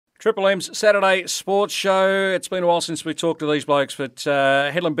Triple M's Saturday Sports Show. It's been a while since we talked to these blokes, but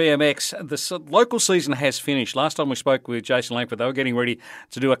Headland BMX, the local season has finished. Last time we spoke with Jason Langford, they were getting ready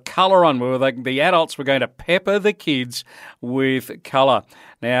to do a colour run where the adults were going to pepper the kids with colour.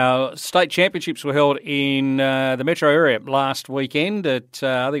 Now, state championships were held in the metro area last weekend at,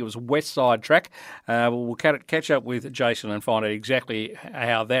 I think it was Westside Track. We'll catch up with Jason and find out exactly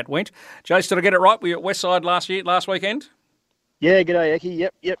how that went. Jason, did I get it right? Were you at Westside last weekend? Yeah, g'day, Eki.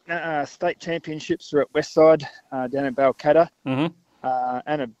 Yep. State championships are at Westside down in Balcatta, and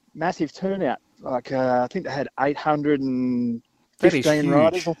a massive turnout. I think they had 815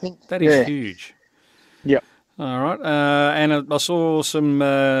 riders. I think that is huge. Yep. All right. And I saw some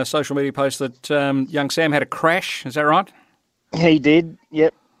social media posts that young Sam had a crash. Is that right? He did.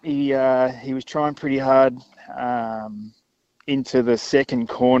 Yep. He was trying pretty hard into the second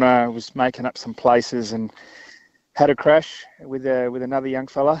corner. Was making up some places and had a crash with another young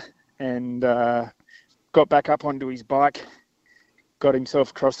fella, and got back up onto his bike, got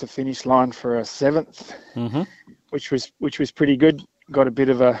himself across the finish line for a 7th, which was pretty good. Got a bit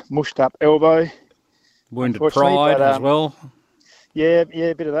of a mushed up elbow, wounded pride as well. Yeah,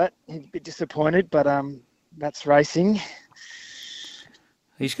 a bit of that. He's a bit disappointed, but that's racing.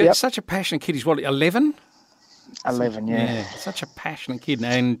 He's got such a passionate kid. He's what, 11? 11, yeah. Such a passionate kid.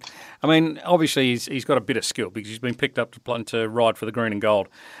 And, I mean, obviously he's got a bit of skill because he's been picked up to ride for the green and gold.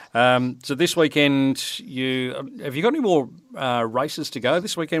 So this weekend, have you got any more races to go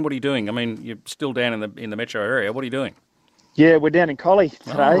this weekend? What are you doing? I mean, you're still down in the metro area. What are you doing? Yeah, we're down in Collie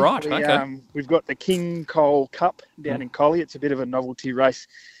today. Oh, right, okay. We've got the King Cole Cup down in Collie. It's a bit of a novelty race.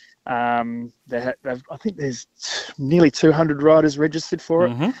 I think there's nearly 200 riders registered for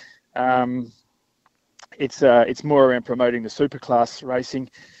it. It's more around promoting the superclass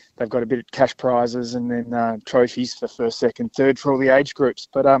racing. They've got a bit of cash prizes and then trophies for first, second, third for all the age groups.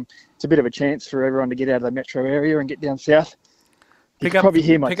 But it's a bit of a chance for everyone to get out of the metro area and get down south. You can probably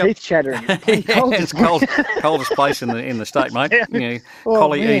hear my teeth chattering. It's pretty cold. It's coldest place in the state, mate. Yeah.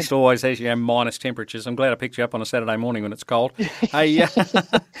 Collie East always has minus temperatures. I'm glad I picked you up on a Saturday morning when it's cold. Hey,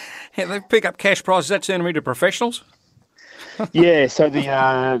 they pick up cash prizes. Does that turn them into professionals? Yeah. So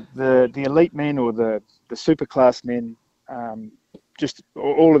the elite men or the superclass men, just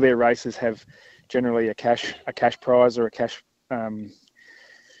all of their races have generally a cash prize or a cash.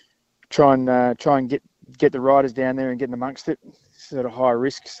 Try and get the riders down there and get amongst it. Sort of high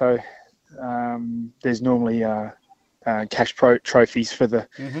risk, so there's normally cash trophies for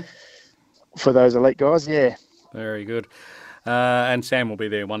those elite guys. Yeah, very good. And Sam will be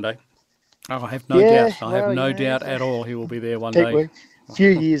there one day. Oh, I have no doubt. I have no doubt at all. He will be there one day. A few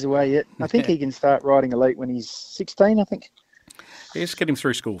years away yet. I think he can start riding elite when he's 16. I think. Let's get him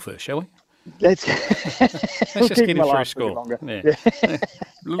through school first, shall we? Let's just get him through school. Yeah. A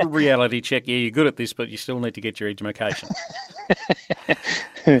little reality check. Yeah, you're good at this, but you still need to get your education.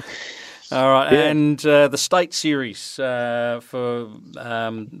 All right, and the state series for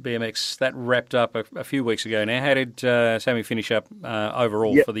BMX, that wrapped up a few weeks ago now. How did Sammy finish up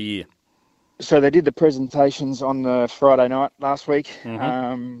overall for the year? So they did the presentations on the Friday night last week,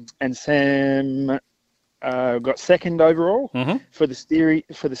 and Sam got second overall for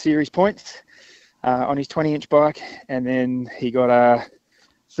the series points on his 20-inch bike, and then he got a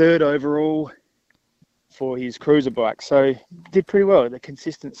third overall for his cruiser bike. So did pretty well. The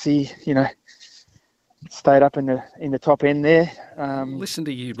consistency, stayed up in the top end there. Listen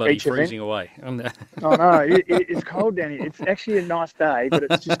to you bloody freezing away. Oh no, it's cold down here. It's actually a nice day, but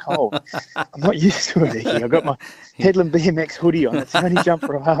it's just cold. I'm not used to it. I've got my Headland BMX hoodie on. It's the only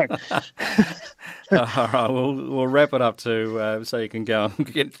jumper I own. All right, we'll wrap it up too, so you can go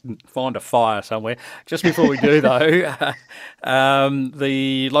and find a fire somewhere. Just before we do though,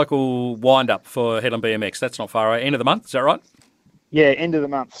 the local wind-up for Headland BMX, that's not far away. End of the month, is that right? Yeah, end of the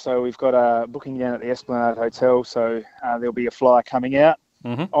month. So we've got a booking down at the Esplanade Hotel. So there'll be a flyer coming out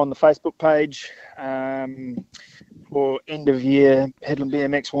on the Facebook page for end of year Headland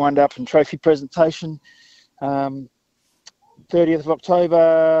BMX wind up and trophy presentation. 30th of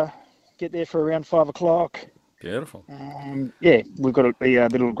October. Get there for around 5 o'clock. Beautiful. We've got a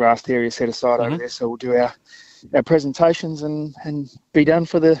little grassed area set aside over there, so we'll do our presentations and be done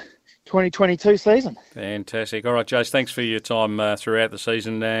for the 2022 season. Fantastic. All right, Jace, thanks for your time throughout the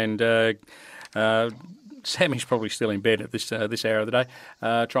season. And Sammy's probably still in bed at this hour of the day,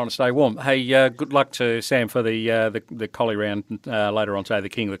 trying to stay warm. Hey, good luck to Sam for the collie round later on today, the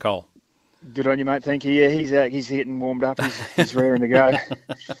King of the Cole. Good on you, mate. Thank you. Yeah, he's out. He's getting warmed up. He's raring to go.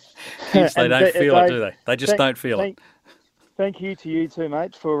 Kids, they don't feel it, do they? They just don't feel it. Thank you to you too,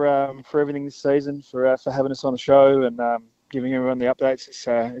 mate, for everything this season, for having us on the show, and giving everyone the updates.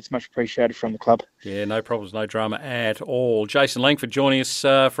 It's much appreciated from the club. Yeah, no problems, no drama at all. Jason Langford joining us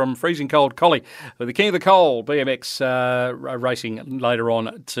from freezing cold Collie with the King of the Coal BMX racing later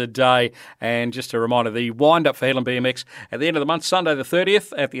on today. And just a reminder, the wind-up for Headland BMX at the end of the month, Sunday the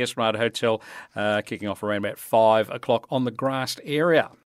 30th at the Esplanade Hotel, kicking off around about 5 o'clock on the grassed area.